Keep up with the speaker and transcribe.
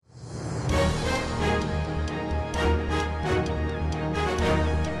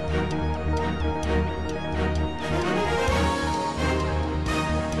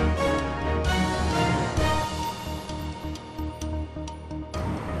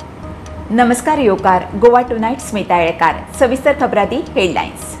नमस्कार योकार गोवा टुनाइट स्मिता येळकार सविस्तर खबरादी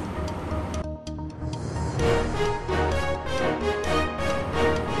हेडलाइन्स।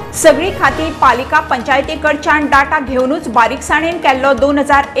 सगळी खाती पालिका पंचायतीकडच्यान डाटा घेऊनच बारीकसाणेन केल्लो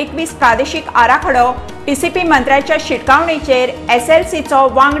 2021 प्रादेशीक आराखडो टीसीपी मंत्र्याच्या शिटकावणेचेर एसएलसीचो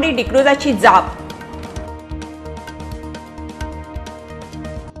वांगडी डिक्रूजाची जाप।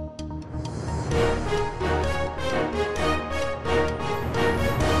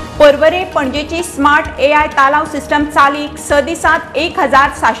 परवरे पणजेची स्मार्ट एआय तालाव सिस्टम चालीक 6 दिसांत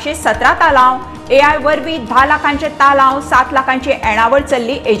 1717 तालाव एआय वरवीं 10 लाखांचे तालाव 7 लाखांची येणावळ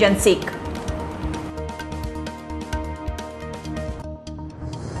चल्ली एजन्सीक।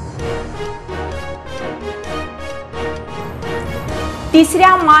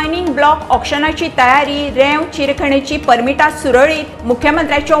 तिसऱ्या मायनिंग ब्लॉक ऑक्शनाची तयारी रेंव चिरखणेची परमिटां सुरळीत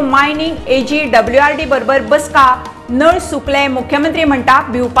मुख्यमंत्र्याच्यो मायनिंग एजी WRD बरोबर बसका नळ सुकले मुख्यमंत्री म्हणटा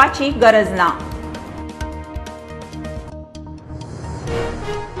भिवपाची गरज ना।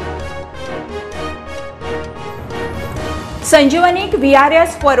 संजीवनीक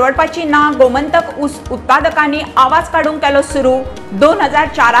VRS परवडपाची ना गोमंतक ऊस उत्पादकांनी आवाज काढून केलो सुरू।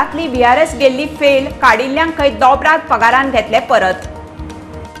 2004तली VRS गेल्ली फेल काडिल्ल्यांक खंय दोबरात पगारान घेतले परत।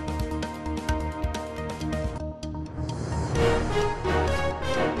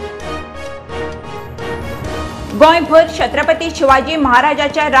 गोंयभर छत्रपती शिवाजी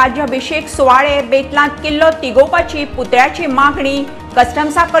महाराजाच्या राज्याभिषेक सुवाळे बेतलांत किल्लो तिगोवपाची पुतळ्याची मागणी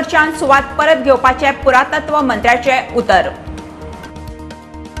कस्टम्साकडच्यान सुवात परत घेवपाचे पुरातत्व मंत्र्याचे उतर।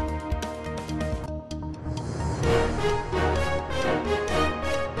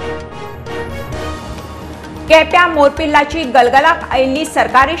 केप्यां मोरपिल्लाची गलगलाक आयिल्ली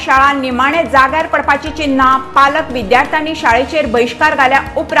सरकारी शाळा निमाणे जाग्यार पडपाची चिन्हां पालक विद्यार्थ्यांनी शाळेचेर बहिष्कार घाल्या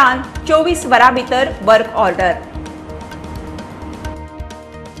उपरांत 24 वरां भितर वर्क ऑर्डर।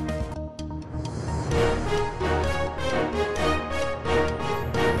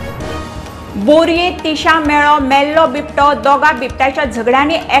 बोरये तिशा मेळो मेल्लो बिबटो दोगा बिबट्याच्या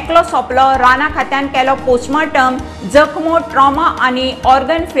झगड्यांनी एकलो सोंपलो राना खात्यान केलो पोस्टमॉर्टम जखमो ट्रॉमा आनी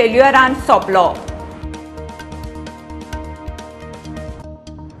ऑर्गन फेल्युअरान सोंपलो।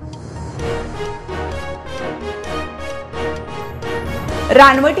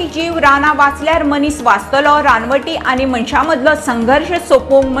 रानवटी जीव राना वाचल्यार मनीस वाचतलो रानवटी आनी मनशां मदलो संघर्श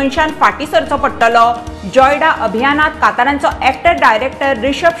सोंपोवंक मनशान फाटीं सरचो पडटलो जॉयडा अभियानात कातारांचो एक्टर डायरेक्टर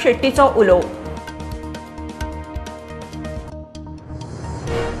ऋषभ शेट्टीचो उलो।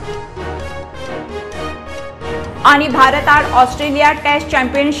 आनी भारताड ऑस्ट्रेलिया टेस्ट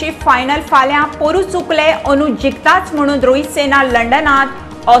चॅम्पियनशीप फायनल फाल्यां पोरू चुकले अंदू जिखताच म्हणून रोहित सेना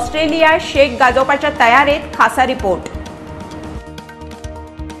लंडनात ऑस्ट्रेलिया शेक गाजोवपाच्या तयारेत खासा रिपोर्ट।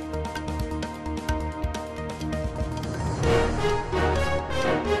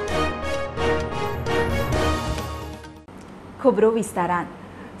 खबरो विस्तारान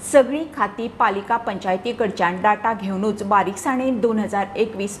सगळी खाती पालिका पंचायतीकडच्यान डाटा घेऊनच बारीकसाणेन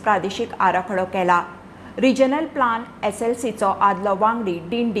 2021 प्रादेशीक आराखडो केला। रिजनल प्लान SLCचो आदलो वांगडी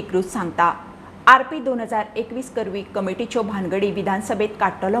डीन डिक्रूज सांगता RP 2021 करवी कमिटीच्यो भानगडी विधानसभेत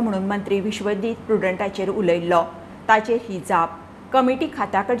काडटलो म्हणून मंत्री विश्वजीत प्रुडंटाचेर उलयल्लो। ताचेर ही जाप कमिटी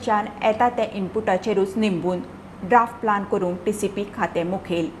खात्याकडच्यान येता त्या इनपुटाचेरूच निंबून ड्राफ्ट प्लान करूंक TCP खातें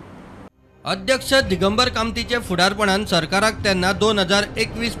मुखेल। अध्यक्ष दिगंबर कामतीचे फुडारपणान सरकाराक तेन्ना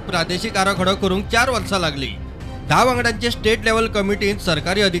 2021 प्रादेशीक आराखडो करूंक 4 वर्सां लागली। 10 वांगड्यांचे स्टेट लेवल कमिटींत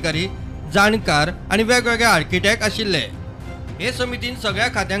सरकारी अधिकारी जाणकार आनी वेगवेगळे आर्किटेक्ट आशिल्ले। हे समितीन सगळ्या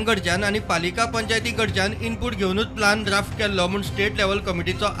खात्यांकडच्यान आनी पालिका पंचायतीकडच्यान इनपूट घेवनूच प्लान ड्राफ्ट केल्लो म्हूण स्टेट लेवल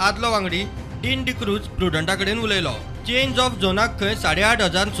कमिटीचो आदलो वांगडी डीन डिक्रूज प्रुडंटाकडेन उलयलो। चेंज ऑफ झोनाक खंय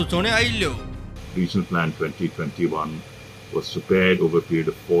 8,500 सुचोवण्यो आयिल्ल्यो। Regional Plan 2021 was prepared over a period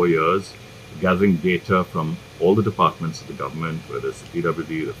of 4 years, gathering data from all the departments of the government, whether it's the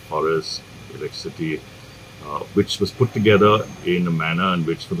PWD, the forest, the electricity, which was put together in a manner in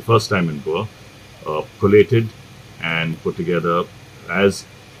which, for the first time in Goa, collated and put together as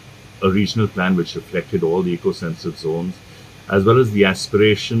a regional plan which reflected all the eco-sensitive zones, as well as the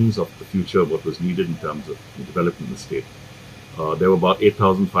aspirations of the future, what was needed in terms of development in the state. There were about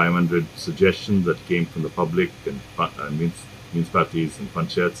 8,500 suggestions that came from the public and municipalities and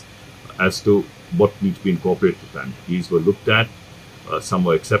panchayats as to what needs to be incorporated in the plan. These were looked at, some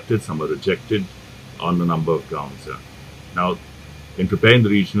were accepted, some were rejected on a number of grounds. Now, in preparing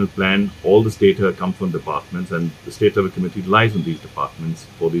the regional plan, all this data come from departments, and the state level committee relies on these departments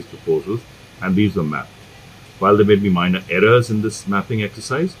for these proposals, and these were mapped. While there may be minor errors in this mapping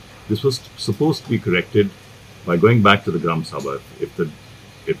exercise, this was supposed to be corrected by going back to the Gram Sabha.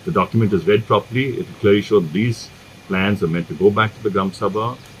 If the document is read properly, it will clearly show that these plans are meant to go back to the Gram Sabha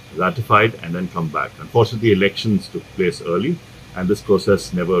ratified, and then come back. Unfortunately, elections took place early, and this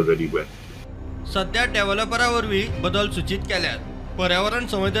process never really went. सध्या डेव्हलपरावरवी बदल सूचित केल्यात. पर्यावरण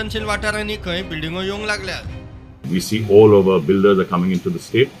संवेदनशील वाठारांनी खंय बिल्डिंगो येवंक लागल्यात. We see all over builders are coming into the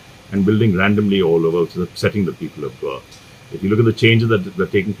state and building randomly all over, which is upsetting the people of Goa. If you look at the changes that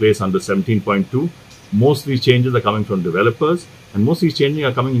are taking place under 17.2, most of these changes are coming from developers, and most of these changes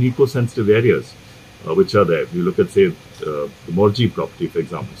are coming in eco-sensitive areas, which are there. If you look at, say, the Morji property, for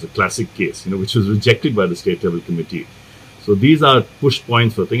example, it's a classic case, which was rejected by the state level committee. So these are push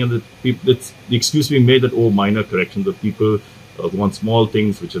points for things, and it's the excuse being made that, minor corrections of people who want small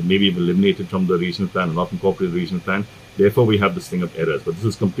things which are maybe eliminated from the regional plan or not incorporated in the regional plan. Therefore, we have this thing of errors. But this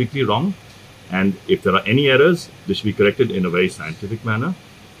is completely wrong. And if there are any errors, they should be corrected in a very scientific manner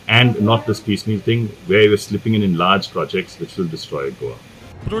and not this piecemeal thing where we're slipping in large projects which will destroy Goa.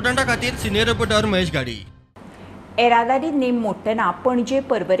 Prudent खातीर senior reporter Mahesh गाडी. येरादारी name मोडटना पणजे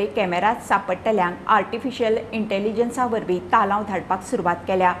पर्वरे कॅमेरात सापडटल्यांक artificial इंटेलिजन्सा वरवीं तालाव धाडपाक सुरवात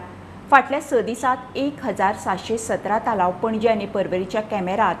केल्या. फाटल्या 6 दिसांत 1717 तालाव पणजे आनी पर्वरीच्या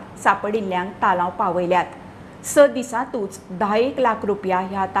कॅमेरात सापडिल्ल्यांक तालाव पावयल्यात. 6 दिसांतूच 10 लाख रुपया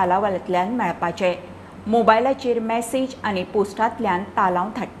ह्या तालावांतल्यान मेळपाचे. मोबायलाचेर मॅसेज आनी पोस्टांतल्यान तालाव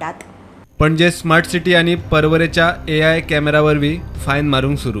धाडटात. पणजे स्मार्ट सिटी आणि पर्वरेच्या AI कॅमेरा वरवीं फायन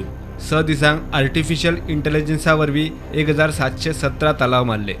मारूंक सुरू. 6 दिसांक आर्टिफिशियल इंटेलिजन्सा वरवीं 1717 तालाव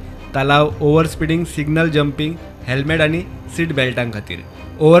मारले. तालाव over speeding, signal jumping, helmet आणि सीट बेल्टां खातीर.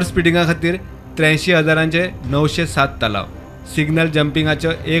 ओव्हर स्पीडिंगा खातीर 83,907 तालाव. सिग्नल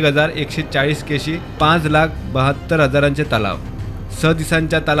जम्पिंगाच्यो 1,140 केशी, 5,72,000 तालाव. 6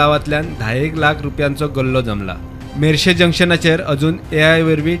 दिसांच्या तालावांतल्यान 10 लाख रुपयांचो गल्लो जमला. मेर्शे जंक्शनाचेर अजून AI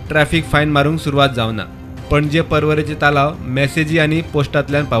वरवीं ट्रॅफिक फायन मारूंक सुरवात जावना. पणजे पर्वरेचे तालाव मॅसेजी आनी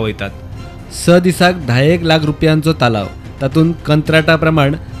पोस्टांतल्यान पावयतात. 6 दिसाक 10 लाख रुपयांचो तालाव. तातूंत कंत्राटा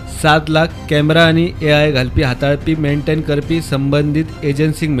प्रमाण 7 लाख कॅमेरा आनी AI घालपी हाताळपी मेंटेन करपी संबंदीत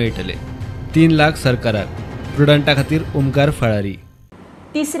एजन्सींक मेळटले. 3 लाख सरकाराक. प्रुडंटा खातीर ओमकार फळारी.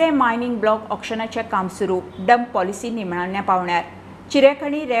 तिसरे मायनिंग ब्लॉक ऑक्शनाचें काम सुरू. Dump policy निमणण्या पावण्यार.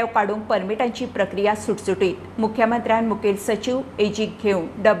 चिरेखणी रेंव काडूंक परमिटांची प्रक्रिया सुटसुटीत. मुख्यमंत्र्यान मुखेल सचिव एजीक घेवन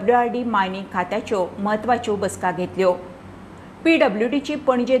WRD मायनिंग खात्याच्यो म्हत्वाच्यो बसका घेतल्यो. PWDची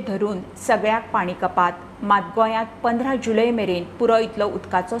पणजे धरून सगळ्याक पाणी कपात. मात गोंयांत 15 जुलय मेरेन पुरो इतलो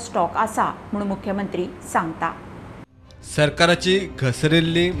उदकाचो स्टॉक आसा म्हूण मुख्यमंत्री सांगता. सरकाराची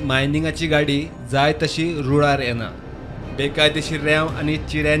घसरिल्ली मायनिंगाची गाडी जाय तशी रुळार येना. बेकायदेशीर रेंव आनी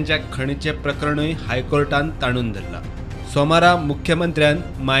चिऱ्यांच्या खणीचे प्रकरणूय हायकोर्टान ताणून धरला. सोमारा मुख्यमंत्र्यान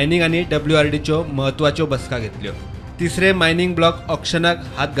मायनिंग आनी WRDच्यो म्हत्वाच्यो बसका घेतल्यो. तिसरे मायनिंग ब्लॉक ऑक्शनाक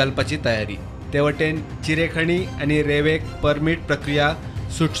हात घालपाची तयारी. ते वटेन चिरेखणी आनी रेवेक परमीट प्रक्रिया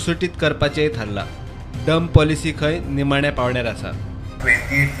सुटसुटीत करपाचेंय थारला. डंप पॉलिसी खंय निमाण्या पावण्यार आसा.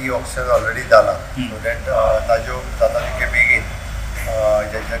 28 ऑप्शन ऑलरेडी जाला. सो दॅट ताज्यो जाता तितके बेगीन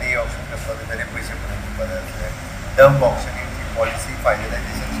ज्यांच्यानी ऑप्शन करता तेंच्यांनी पयशे भरून दिवपाक जाय आसले. डंप ऑप्शनीची पॉलिसी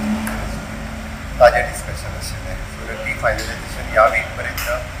फायनलायझेशन ताजें डिस्कशन आशिल्लें. सो दॅट ती फायनलायझेशन ह्या वीक पर्यंत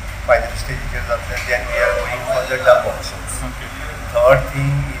फायनल स्टेजीचेर जातलें. Then we R going for the dump options. Third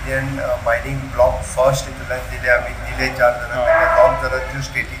thing Indian mining block first हितूंतल्यान दिले आमी 4 जाणांक. 2 जाणांच्यो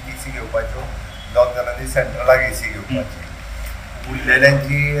स्टेटीक EC घेवपाच्यो, 2 जाणांनी सेंट्रलाक EC घेवपाची.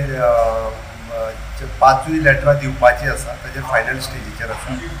 उरलेल्यांची 5 लेटरां दिवपाची आसा. ताजे फायनल स्टेजीचेर आसा.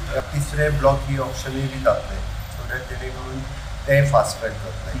 तिसरे ब्लॉक ही ऑप्शनूय बी जातले. सो दॅट जेणे करून तें फास्ट ट्रॅक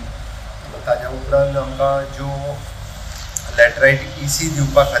जातलें. ताज्या उपरांत आमकां ज्यो लॅटरायट EC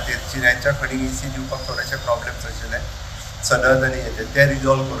दिवपा खातीर चिऱ्यांच्या खणीक EC दिवपाक थोडेशे प्रॉब्लेम्स आशिल्ले. सनद आनी हेजे ते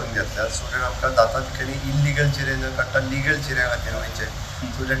रिजॉल्व करून घेतल्या. सो दॅट आमकां जाता तितकेनी इल्लिगल चिरे न काडटा लिगल चिऱ्या खातीर वयचे.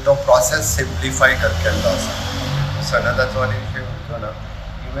 सो दॅट तो प्रोसेस सिम्प्लिफाय केल्लो आसा. सनदाचो आनी विशय उरचो ना.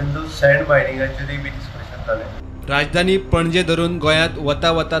 Even though sand मायनिंगाचेरूय be discussion जालें. राजधानी पणजे धरून गोंयांत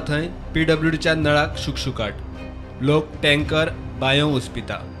वता वता थंय PWDच्या नळाक शुकशुकाट. लोक टँकर बांयो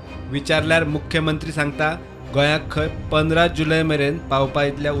उस्पिता. विचारल्यार मुख्यमंत्री सांगता गोंयाक खंय 15 जुलय मेरेन पावपा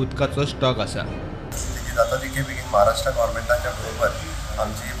इतल्या उदकाचो स्टॉक आसा. जाता तितके बेगीन महाराष्ट्र गव्हर्मेंटाच्या बरोबर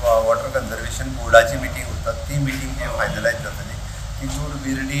आमची वॉटर कन्जर्वेशन बोर्डाची मिटींग उरता. ती मिटींग जी फायनलायज जातली तितून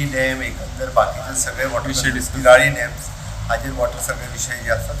विर्डी डॅम एकंदर बाकीचे सगळे वॉटर दिराळी डॅम्स हाजेर वॉटर सगळे विशय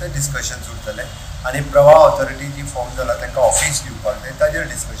जे आसता ते डिस्कशन उरतले. आनी प्रवाह ऑथॉरिटी जी फॉर्म जाला तांकां ऑफीस दिवपाक जाय ताजेर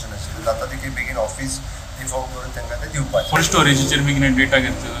डिस्कशन आशिल्लें. जाता तितके बेगीन ऑफीस रिफॉर्म करून तांकां ते दिवपाचें. कोल्ड स्टोरेजीचेर बी कितें डेटा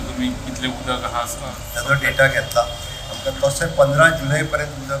घेतलो तुमी कितलें उदक आसा ताजो डेटा घेतला. आमकां तशें 15 जुलय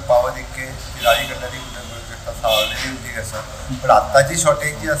पर्यंत उदक पावत इतके दिराळी कडल्यान उदक मेळूंक शकता. सावळेरी उदीक आसा. पण आतांची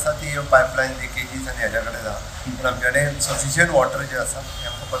शॉर्टेज जी आसा ती पायपलायन लिकेजीस आनी हेज्या कडेन आसा. पण आमचे कडेन सफिशियंट वॉटर जे आसा तें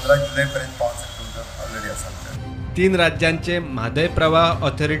आमकां 15 जुलय पर्यंत पावस उदक ऑलरेडी आसा. तीन राज्यांचे म्हादय प्रवाह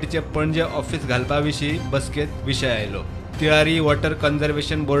ऑथॉरिटीचे पणजे ऑफिस घालपा विशीं बसकेत विशय आयलो. तिळारी वॉटर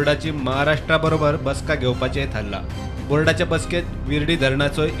कन्झर्वेशन बोर्डाची महाराष्ट्रा बरोबर बसका घेवपाचें थारला. बोर्डाच्या बसकेत विर्डी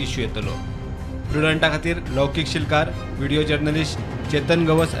धरणाचो इश्यू येतलो. प्रुडंटा खातीर लौकीक शिलकार, व्हिडिओ जर्नलिस्ट चेतन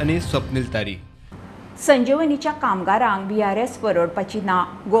गवस आणि स्वप्नील तारी. संजीवनीच्या कामगारांक VRS परवडपाची ना.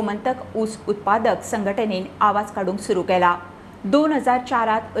 गोमंतक ऊस उत्पादक संघटनेन आवाज काडूंक सुरू केला.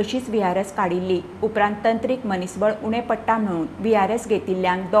 2004 अशीच VRS काडिल्ली. उपरांत तंत्रीक मनीसबळ उणें पडटा म्हणून VRS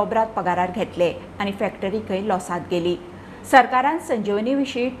घेतिल्ल्यांक दोबरात पगारार घेतले आनी फॅक्टरीकय लॉसात गेली. सरकारान संजीवनी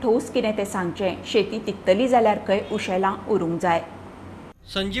विशीं ठोस कितें तें सांगचें. शेती तिगतली जाल्यार खंय उशेलां उरूंक जाय.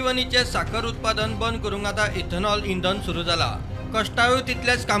 संजीवनीचे साखर उत्पादन बंद करूंक आतां इथेनॉल इंधन सुरू जाला. कश्टायूय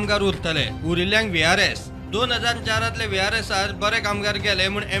तितलेच कामगार उरतले. उरिल्ल्यांक VRS. 2004 VRS बरे कामगार गेले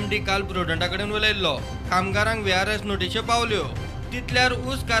म्हूण MD काल प्रुडंटा कडेन उलयल्लो. कामगारांक VRS नोटीश्यो पावल्यो. तितल्यार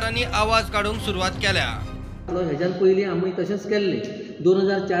ऊसकारांनी आवाज काडूंक सुरवात केल्या. हेच्यान पयलीं आमी तशेंच केल्लें.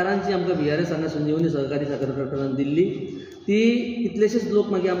 2004 जी आमकां VRS हांगा संजीवनी सहकारी साखर कारखान्यान दिल्ली ती कितलेशेच लोक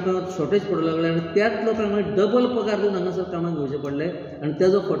मागीर आमकां शॉर्टेज पडूंक लागले आनी त्याच लोकांक मागीर डबल पगार दिवन हांगासर कामाक घेवचें पडलें आनी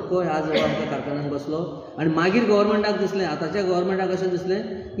तेजो फटको ह्या जवळ आमकां कारखान्यान बसलो. आनी मागीर गव्हर्मेंटाक दिसलें, आतांच्या गव्हर्मेंटाक अशें दिसलें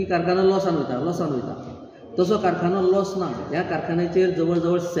की कारखानो लॉसान वयता. तसो कारखानो लॉस ना. ह्या कारखान्याचेर जवळ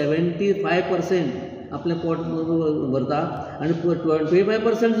जवळ 75% आपलें पोट भरता आनी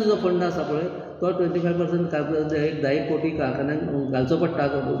 25% जो फंड आसा पळय तो 25% एक 10 कोटी कारखान्यांक घालचो पडटा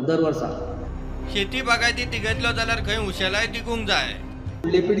दर वर्सा. शेती बागायती तिगयतलो जाल्यार खंय उशेलाय दिकूंक जाय.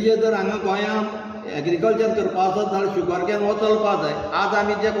 लेपिडीचे जर हांगा गोंयांत एग्रीकल्चर करपा आसत जाल्यार शुगर कॅन हो चलपा जाय. आज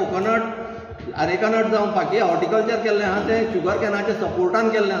आमी जे कोकोनट आरेकनट जावं बाकी हॉर्टिकल्चर केल्लें आहा तें शुगर कॅनाच्या सपोर्टान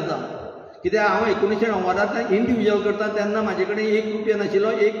केल्लें आसा. कित्याक हांव 1990 इंडिविज्युअल करता तेन्ना म्हाजे कडेन 1 रुपया नाशिल्लो,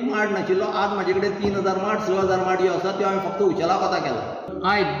 1 माड नाशिल्लो. आज म्हाजे कडेन 3000 माड 6000 माड ज्यो आसा त्यो हांवें फक्त उशेला कोता केला.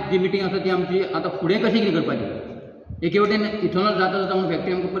 आयज जी मिटींग आसा ती आमची आतां फुडें कशें कितें करपाची. एके वटेन इथेनॉल जाता जाता म्हणून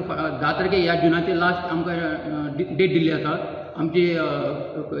फॅक्टरी आमकां 10 तारखेर ह्या जुनाचे लास्ट आमकां डेट दिल्ली आसा. आमची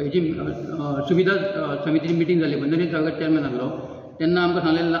हेची सुविधा समितीची मिटींग जाली. बंदरी सागर चेअरमॅन आसलो तेन्ना आमकां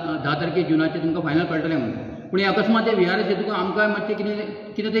सांगलें 10 तारखेर जुनाचें तुमकां फायनल कळटलें म्हणून. पूण हे अकस्मात ते VRS तुका आमकां मातशें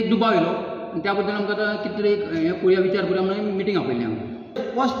कितें एक दुबाव येयलो आनी त्या बद्दल आमकां आतां कितें तरी हें करुया विचार करुया म्हणून मिटींग आपयली आमकां.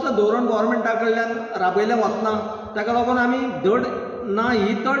 स्पश्ट धोरण गव्हर्मेंटा कडल्यान राबयलें वचना. ताका लागून आमी धड ना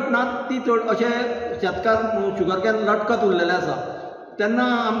ही तड ना ती तड अशें शेतकार शुगर कॅन लटकत उरलेले आसा. तेन्ना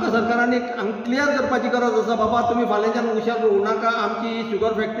आमकां सरकारान एक क्लियर करपाची गरज आसा. बाबा तुमी फाल्यांच्यान उशार रोवं नाका. आमची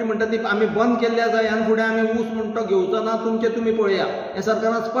शुगर फॅक्टरी म्हणटा ती आमी बंद केल्ली आसा. ह्यान फुडें आमी ऊस म्हणटा घेवचो ना. तुमचें तुमी पळया. हें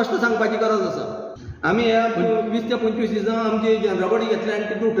सरकारान स्पश्ट सांगपाची गरज आसा. आमी ह्या 20 ते 25 दिसां आमची रबडी घेतली आनी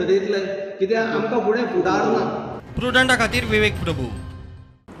तितून ठरयतले कित्याक आमकां फुडें फुडार ना. प्रुडंटा खातीर विवेक प्रभू.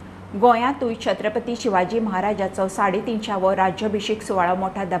 गोंयांतूय छत्रपती शिवाजी महाराजाचो 350वो राज्याभिषेक सुवाळो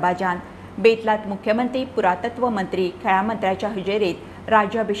मोठ्या दबाज्यान बेतलांत मुख्यमंत्री, पुरातत्व मंत्री, खेळां मंत्र्याच्या हजेरेंत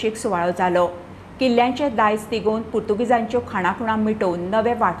राज्याभिषेक सुवाळो जालो. किल्ल्यांचे दायज तिगोवन पुर्तुगीजांच्यो खाणाखुणां मिटोवन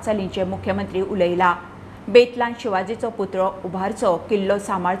नवे वाटचालींचे मुख्यमंत्री उलयला. बेतलांत शिवाजीचो पुतळो उबारचो, किल्लो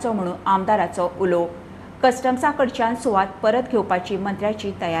सांबाळचो म्हणून आमदाराचो उलो. कस्टम्सा कडच्यान सुवात परत घेवपाची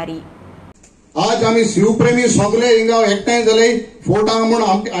मंत्र्याची तयारी. आज आम्ही शिवप्रेमी सगळे हिंगा एकठांय जाले फोर्टांक म्हूण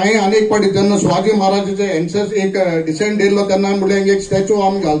हांवें आनीक पाटी जेन्ना शिवाजी महाराजाचे एन्सेस एक डिसेंट येयल्लो तेन्ना म्हळ्यार एक स्टॅच्यू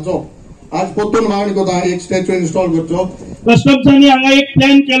आमी घालचो. आज परतून मागणी करता एक स्टॅच्यू इन्स्टॉल करचो. कस्टम्सांनी हांगा एक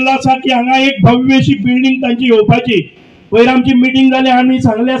प्लॅन केल्लो आसा की हांगा एक भव्य अशी बिल्डींग तांची येवपाची. पयर आमची मिटींग जाली आमी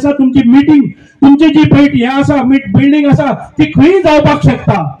सांगले आसा तुमची मिटींग तुमची जी पळय हें आसा बिल्डींग आसा ती खंय जावपाक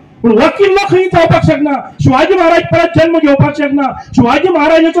शकता पूण हो किल्लो खंय जावपाक शकना. शिवाजी महाराज परत जन्म घेवपाक शकना. शिवाजी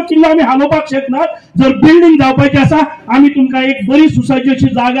महाराजाचो किल्लो आमी हालोवपाक शकना. जर बिल्डींग जावपाची आसा आमी तुमकां एक बरी सुसज्ज अशी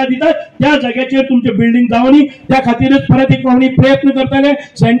जागा दितात. त्या जाग्याचेर तुमची बिल्डींग जावनी. त्या खातीरच परत एक फावटी प्रयत्न करतले.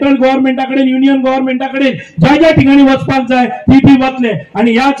 सेंट्रल गव्हर्मेंटा कडेन, युनियन गव्हर्मेंटा कडेन ज्या ज्या ठिकाणी वचपाक जाय ती वतले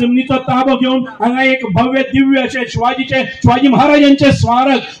आनी ह्या जमनीचो ताबो घेवन हांगा एक भव्य दिव्य अशें शिवाजी महाराजांचे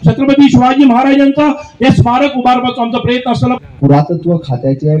स्मारक, छत्रपती शिवाजी महाराजांचो हे स्मारक उबारपाचो आमचो प्रयत्न आसतलो. पुरातत्व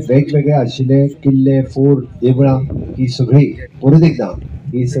खात्याचे वेगवेगळे आशिल्ले किल्ले, फोर्ट, देवळां ही सगळी परत एकदा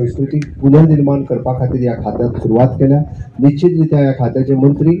ही संस्कृतीक पुनर्निर्माण करपा खातीर ह्या खात्यात सुरवात केल्या. निश्चितरित्या ह्या खात्याचे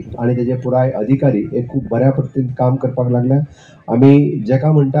मंत्री आणि त्याचे पुराय अधिकारी हे खूप बऱ्या पद्धतीन काम करपाक लागल्या. आमी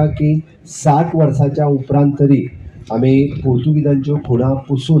जेका म्हणटा की 60 वर्सांच्या उपरांत तरी आमी पोर्तुगीजांच्यो खुणा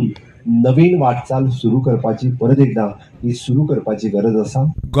पुसून नवीन वाटचाल सुरू करपाची परत एकदा ही सुरू करपाची गरज आसा.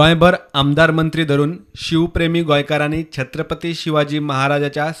 गोंयभर आमदार मंत्री धरून शिवप्रेमी गोंयकारांनी छत्रपती शिवाजी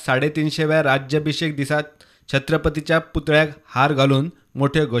महाराजाच्या 350व्या राज्याभिषेक दिसात छत्रपतीच्या पुतळ्याक हार घालून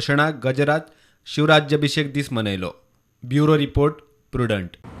मोठ्यो घोशणा गजरात शिवराज्याभिषेक दीस मनयलो. Bureau report,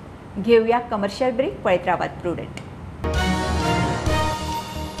 prudent. घेऊया कमर्शियल ब्रेक. पळयत रावात prudent.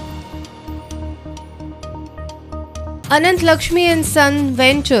 Anant Lakshmi and Son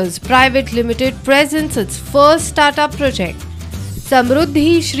Ventures Private Limited presents its first startup project,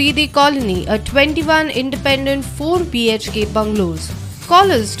 Samruddhi Shridi Colony, a 21 independent 4 BHK bungalows.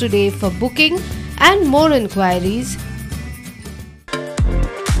 Call us today for booking and more inquiries.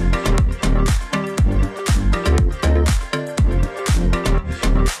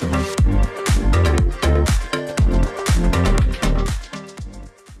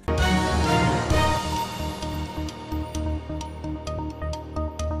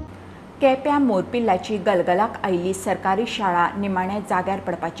 केप्यां मोरपिल्लाची गलगलाक आयिल्ली सरकारी शाळा निमाण्या जाग्यार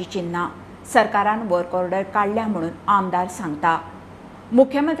पडपाची चिन्नां सरकारान वर्क ऑर्डर काडल्या म्हणून आमदार सांगता.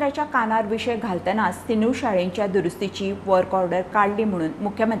 मुख्यमंत्र्याच्या कानार विशय घालतनाच तिनूय शाळेंच्या दुरुस्तीची वर्क ऑर्डर काडली म्हणून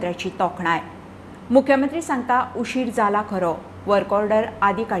मुख्यमंत्र्याची तोखणाय. मुख्यमंत्री सांगता उशीर जाला खरो, वर्क ऑर्डर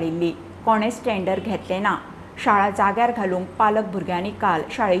आदी काडिल्ली, कोणेच टेंडर घेतले ना. शाळा जाग्यार घालूंक पालक भुरग्यांनी काल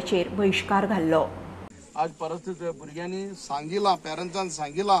शाळेचेर बहिष्कार घाल्लो. आज परिस्थिती भुरग्यांनी सांगिला, पेरंट्सान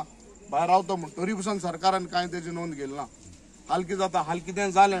सांगिला भायर रावता म्हण, तरी पसून सरकारान कांय तेजी नोंद घेतली ना. हाल कितें जाता, हाल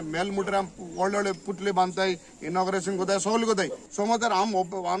कितें जालें, मेल मुटऱ्यां व्हडले व्हडले पुतले बांदताय, इनॉग्रेशन कोताय, सगळें कोताय. समज तर आम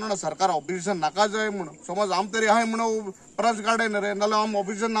सरकार ऑपोजिशन नाका जाय म्हणून, समज आम तरी आहाय म्हणून प्रश्न काडय न्ही रे, नाल्यार आम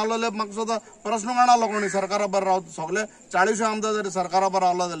ऑपोजिशन नासलेले म्हाका सुद्दां प्रश्न काडना कोणी सरकारा बरें रावता. सगळे 40 आमदार जरी सरकारा बरें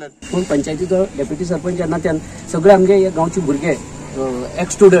रावला जाल्यार पूण पंचायतीचो डेप्युटी सरपंच जेन्ना सगळे आमगे गांवचे भुरगे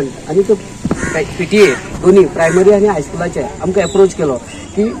एक्स स्टुडंट आनी तो PTA दोन्ही प्रायमरी आनी हायस्कुलाचे आमकां एप्रोच केलो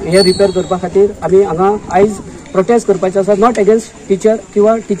की हे रिपेर करपा खातीर आमी हांगा आयज प्रोटेस्ट करपाचें आसा, नॉट अगेन्स्ट टीचर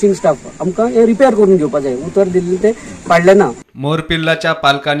किंवा टीचिंग स्टाफ. आमकां हे रिपेर करून घेवपा जाय. उतर दिल्लें ते पाडलें ना. मोरपिल्लाच्या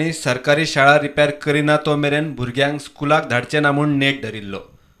पालकांनी सरकारी शाळा रिपेर करिना तो मेरेन भुरग्यांक स्कुलाक धाडचे ना म्हूण नेट धरिल्लो.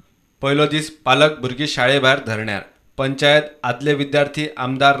 पयलो दीस पालक भुरगीं शाळे भायर धरण्यार. पंचायत, आदले विद्यार्थी,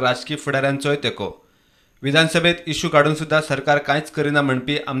 आमदार, राजकीय फुडाऱ्यांचोय तेको. विधानसभेत इश्यू काडून सुद्धा सरकार कांयच करिना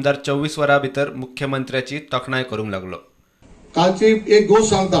म्हणपी आमदार 24 वरां भितर मुख्यमंत्र्याची तोखणाय करूंक लागलो. कालची एक गोष्ट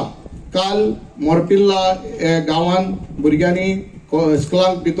सांगता. काल मोरपिल्ला गांवांत भुरग्यांनी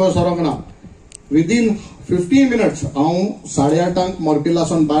स्कुलाक भितर सरोंक ना. विदीन 15 मिनिट्स हांव 8:30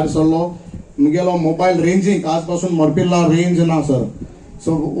 मोरपिल्लासून भायर सरलो. म्हगेलो मोबायल रेंजीक आज पासून मोरपिल्ला रेंज ना सर.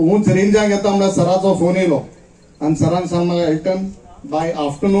 सो उंच रेंजाक येता म्हणल्यार सराचो फोन येयलो आनी सरान सांगलें रिटर्न बाय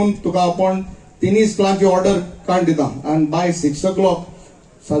आफ्टरनून तुका आपण 3 स्कुलांची ऑर्डर काड दिता आनी बाय 6 o'clock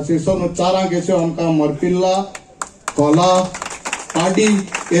 4 येसो आमकां मोरपिल्ला, कोला, पाडी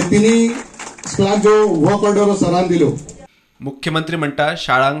हे 3 स्कुलांच्यो वर्क ऑर्डर सरान दिल्यो. मुख्यमंत्री म्हणटा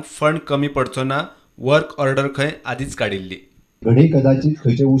शाळांक फंड कमी पडचो ना, वर्क ऑर्डर खंय आदीच काडिल्ली. घडी कदाचित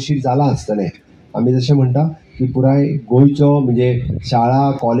खंयचे उशीर जाला आसतले. आमी जशें म्हणटा की पुराय गोंयचो म्हणजे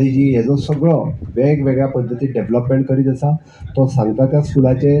शाळा, कॉलेजी हेजो सगळो वेगवेगळ्या पद्दतीन डेव्हलपमेंट करीत आसा. तो सांगता त्या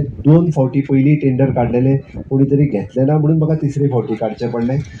स्कुलाचे 2 फावटी पयलीं टेंडर काडलेले, कोणी तरी घेतले ना म्हणून म्हाका 3रे फावटी काडचें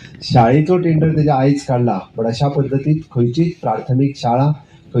पडलें. शाळेचो टेंडर तेजे आयज काडला, पण अशा पद्दतीन खंयचीच प्राथमीक शाळा,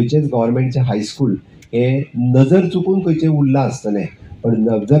 खंयचेच गव्हर्मेंटचे हायस्कूल हे नजर चुकून खंयचे उरला आसतलें. पण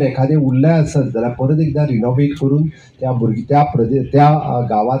जर एखादें उरलें आसत जाल्यार परत एकदां रिनोवेट करून त्या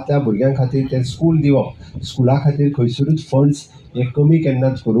गांवांतल्या भुरग्यां खातीर तें स्कूल दिवप. स्कुला खातीर खंयसरूच फंड्स हे कमी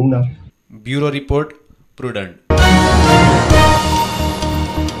केन्नाच करूंक ना. Bureau report, prudent.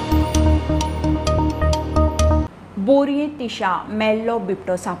 बोरये तिशा मेल्लो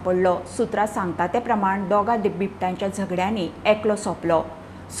बिबटो सांपडलो. सुत्रां सांगता ते प्रमाण दोगा बिबट्यांच्या झगड्यांनी एकलो सोंपलो.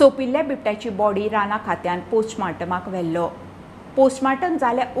 सोंपिल्ल्या बिबट्याची बॉडी राना खात्यान पोस्टमार्टमाक व्हेल्लो. पोस्टमार्टम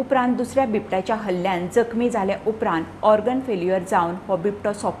जाल्या उपरांत दुसऱ्या बिबट्याच्या हल्ल्यान जखमी जाल्या उपरांत ऑर्गन फेल्युअर जावन हो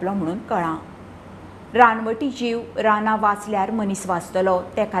बिबटो सोंपलो म्हणून कळ्ळां. रानवटी जीव रानां वाचल्यार मनीस वाचतलो.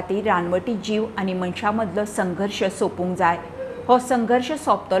 ते खातीर रानवटी जीव आनी मनशां मदलो संघर्श सोंपूंक जाय. हो संघर्श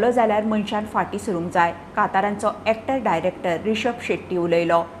सोंपतलो जाल्यार मनशान फाटीं सरूंक जाय. कांतारांचो एक्टर डायरेक्टर रिशभ शेट्टी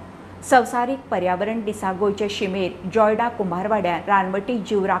उलयलो. संवसारीक पर्यावरण दिसा गोंयचे शिमेर जॉयडा कुंभारवाड्यार रानवटी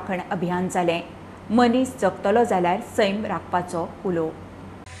जीव राखण अभियान जालें. मनीस जगतलो जाल्यार सैम राखपाचो उलो.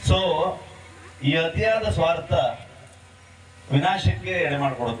 ಸೊ ಈ ಅತಿಯಾದ ಸ್ವಾರ್ಥ ವಿನಾಶಕ್ಕೆ ಎಡೆ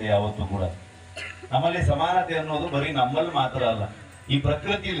ಮಾಡಿಕೊಡುತ್ತೆ ಯಾವತ್ತೂ ಕೂಡ. ನಮ್ಮಲ್ಲಿ ಸಮಾನತೆ ಅನ್ನೋದು ಬರೀ ನಮ್ಮಲ್ಲಿ ಮಾತ್ರ ಅಲ್ಲ, ಈ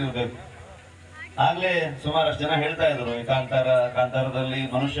ಪ್ರಕೃತಿಯಲ್ಲಿ ಇರಬೇಕು. ಆಗ್ಲೇ ಸುಮಾರಷ್ಟು ಜನ ಹೇಳ್ತಾ ಇದ್ರು ಈ ಕಾಂತಾರದಲ್ಲಿ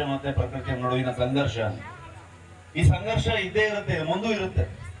ಮನುಷ್ಯ ಮತ್ತೆ ಪ್ರಕೃತಿಯ ನಡುವಿನ ಸಂಘರ್ಷ. ಈ ಸಂಘರ್ಷ ಇದ್ದೇ ಇರುತ್ತೆ, ಮುಂದೂ ಇರುತ್ತೆ.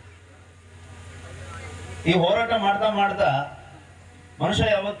 ಈ ಹೋರಾಟ ಮಾಡ್ತಾ ಮಾಡ್ತಾ मनुष्य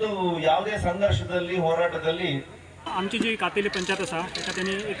यावत्तू ಯಾವುದೇ ಸಂಘರ್ಷದಲ್ಲಿ ಹೋರಾಟದಲ್ಲಿ आमची जी कातेली पंचायत आसा ताका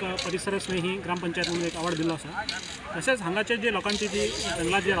त्यांनी एक परिसर स्नेही ग्रामपंचायत म्हणून एक अवॉर्ड दिल्लो आसा. तशेंच हांगाचे जे लोकांची जी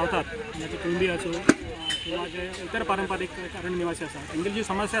जंगलात जे रावतात, म्हणजे कुणबी असो किंवा जे इतर पारंपारीक अरण्य निवासी आसा, तांची जी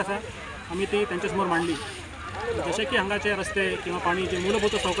समस्या आसा आमी ती तांचे समोर मांडली. जशें की हांगाचे रस्ते किंवा पाणी जे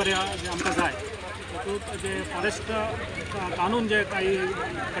मूलभूत सौकर्य जे आमकां जाय, तातूंत जे फॉरेस्ट कानून जे काही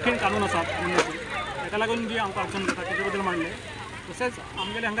कठीण कानून आसात ताका लागून जी आमकां अडचण जाता तेजे बद्दल मांडले. तशेंच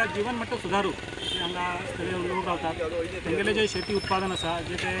आमगेले हांगा जीवन मट्ट सुदारूंक जे हांगा स्थळीय लोक रावतात तेंगेले जे शेती उत्पादन आसा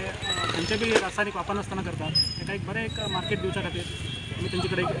जे ते खंयचे बी रासायनीक वापरनासतना करतात ताका एक बरें एक मार्केट दिवच्या खातीर आमी तेंचे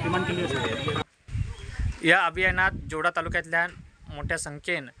कडेन एक डिमांड केली आसा. ह्या अभियानात जोडा तालुक्यांतल्यान मोठ्या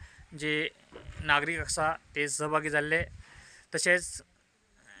संख्येन जे नागरीक आसा ते सहभागी जाल्ले. तशेंच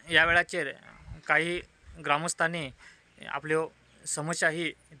ह्या वेळाचेर काही ग्रामस्थांनी आपल्यो समस्याही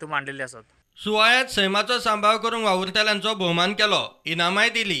हितून मांडिल्ल्यो आसात. सुवाळ्यात सैमाचो सांबाळ करून वावुरतेल्यांचो भोवमान केलो. इनामाय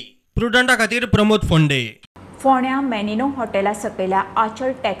दिली. प्रुडंटा खातीर प्रमोद फोंडे. फोंड्या मॅनिनो हॉटेला सकयल्या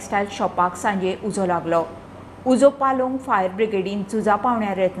आचल टॅक्सटायल शॉपाक सांजे उजो लागलो. उजो पालोवंक फायर ब्रिगेडीन झुजा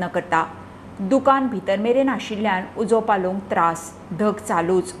पावण्यार यत्न करता. दुकान भितर मेरेन आशिल्ल्यान उजो पालोवंक त्रास. धग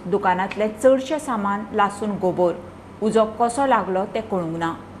चालूच. दुकानांतले चडशें सामान लासून गोबोर. उजो कसो लागलो तें कळूंक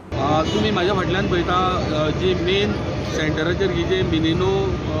ना. तुमी म्हाज्या फाटल्यान पळयता जी मेन सेंटराचेर ही जे मिनिनो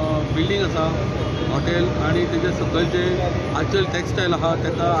बिल्डींग आसा हॉटेल आनी तेजे सकयलचे आचल टॅक्सटायल आहा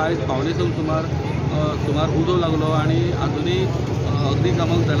ताका आयज पावणेसंक सुमार उजो लागलो आनी आजुनूय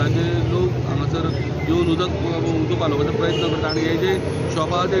अग्निशामक दलाचे लोक हांगासर येवन उजो पालोवपाचो प्रयत्न करता आनी हे जे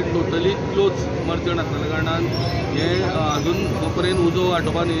शॉप आहा ते टोटली क्लोज मर्चंट आसलेल्या कारणान हे आजून पर्यंत उजो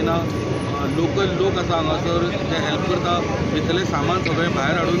आटोवपाक येना. लोकल लोक आसा हांगासर जे हेल्प करता भितरलें सामान सगळें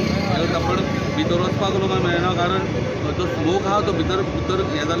भायर हाडून हे करता पण भितर वचपाक लोकांक मेळना कारण जो स्मोक आहा तो भितर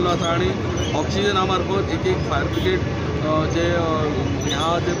हें जाल्लो आसा आनी ऑक्सिजना मार्फत एक फायर ब्रिगेड जे हें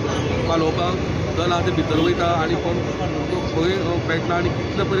आहा ते पालोवपाक दल आहा ते भितर वयता आनी तो खंय पेटना आनी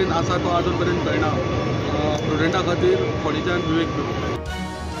कितले पर्यंत आसा तो आजून पर्यंत कळना. प्रुडंटा खातीर फोंडेच्यान विवेक.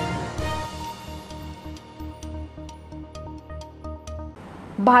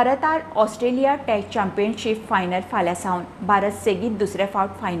 भारत आड ऑस्ट्रेलिया टेस्ट चॅम्पियनशीप फायनल फाल्यां सावन. भारत सेगीत दुसरे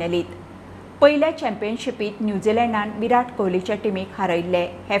फावट फायनलींत. पयल्या चॅम्पियनशिपींत न्यूझीलंडान विराट कोहलीच्या टिमीक हारयल्ले.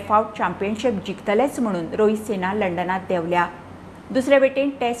 हे फावट चॅम्पियनशीप जिखतलेच म्हणून रोहित सेना लंडनांत देंवल्या. दुसरे वटेन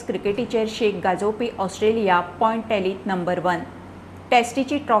टेस्ट क्रिकेटीचेर शेक गाजोवपी ऑस्ट्रेलिया पॉयंट टॅलींत नंबर 1.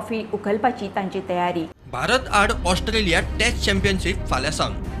 टेस्टीची ट्रॉफी उखलपाची तांची तयारी. भारत आड ऑस्ट्रेलिया टेस्ट चॅम्पियनशीप फाल्यां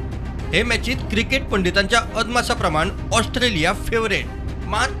सावन. हे मॅचीत क्रिकेट पंडितांच्या अदमासा प्रमाण ऑस्ट्रेलिया फेवरेट.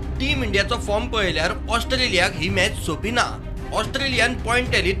 मात टीम इंडियाचो फॉर्म पळयल्यार ऑस्ट्रेलियाक ही मॅच सोपी ना. ऑस्ट्रेलियान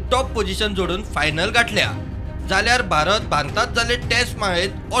पॉयंट टॅलीत टॉप पोझिशन जोडून फायनल गाठल्या. जाल्यार भारतांत जाल्ले टेस्ट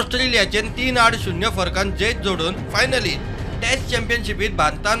माळेंत ऑस्ट्रेलियाचेर 3-0 फरकान जैत जोडून फायनलींत. टेस्ट चॅम्पियनशिपीत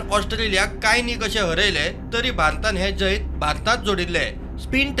भारतान ऑस्ट्रेलियाक कांय नी कशें हरयले तरी भारतान हे जैत भारतांत जोडिल्ले.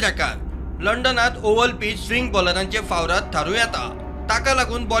 स्पिन ट्रॅकार. लंडनांत ओव्हल पीच स्विंग बॉलरांचे फावरात थारूं येता. ताका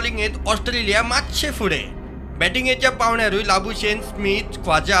लागून बॉलिंगेंत ऑस्ट्रेलिया मातशे फुडें. बॅटिंगेच्या पावण्यारूय Labuschagne, Smith,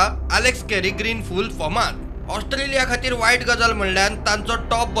 Khwaja, Alex carry green फूल फॉर्मात. ऑस्ट्रेलिया खातीर वायट गजाल म्हणल्यार तांचो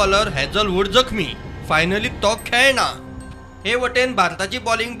टॉप बॉलर हेझलवूड जखमी. फायनलीत तो खेळना. हे वटेन भारताची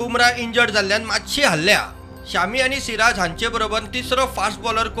बॉलिंग बुमरा इंजर्ड जाल्ल्यान मातशी हल्ल्या. शामी आनी सिराज हांचे बरोबर तिसरो फास्ट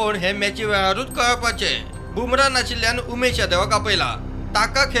बॉलर कोण हे मॅची वेळारूच कळपाचे. बुमरा नाशिल्ल्यान उमेश यादवाक आपयला.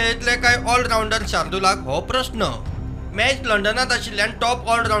 ताका खेळयतले काय ऑलरावंडर शार्दुलाक हो प्रश्न. मॅच लंडनात आशिल्ल्यान टॉप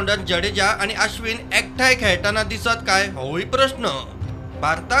ऑलरावंडर जडेजा आनी अश्विन एकठांय खेळटाना दिसत काय होय प्रश्न.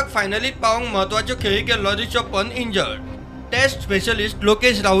 भारताक फायनलीत पावंक म्हत्वाच्यो खेळी केल्लो Rishabh Pant injured. Taste specialist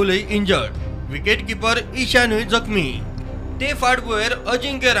Lokesh राहुलय injured. Wicket keeper ईशानूय जखमी. ते फाट वयर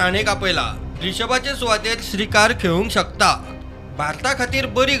अजिंक्य राहणेक आपयला. ऋषभाचे सुवातेर श्रीकार खेळूंक शकता. भारता खातीर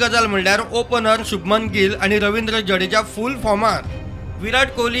बरी गजाल म्हणल्यार ओपनर शुभमन गिल आनी रवींद्र जडेजा फूल फॉर्मात. विराट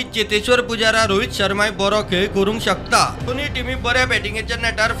कोहली, चेतेश्वर पुजारा, रोहित शर्माय बरो खेळ करूंक शकता. दोनूय टिमी बऱ्या बॅटिंगेच्या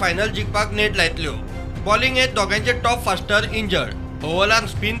नेटार final जिखपाक net लायतल्यो. बॉलिंगेत दोगांचे top faster injured. ओव्हलान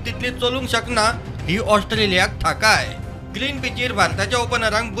spin तितली चलूंक शकना ही ऑस्ट्रेलियाक थाकाय. ग्रीन पिचीर भारताच्या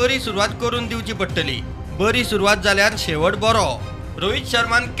ओपनरांक बरी सुरवात करून दिवची पडटली. बरी सुरवात जाल्यार शेवट बरो. रोहित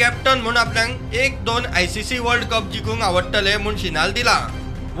शर्मान कॅप्टन म्हूण आपल्याक 1-2 ICC वर्ल्ड कप जिखूंक आवडटले म्हूण शिनाल दिला.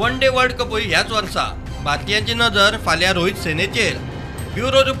 वन डे वर्ल्ड कपूय ह्याच वर्सा. भारतीयांची नजर फाल्यां रोहित सेनेचेर.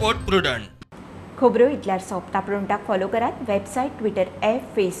 Bureau report prudent. खबरो इतल्यार सोंपता. प्रुडंटाक फॉलो करात. Website, Twitter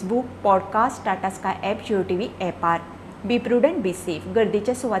app, Facebook, podcast, Tata sky app, Jio TV ॲपार. B prudent, be safe.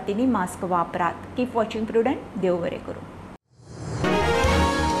 गर्दीच्या सुवातींनी मास्क वापरात. Keep watching prudent. देव बरें करूं.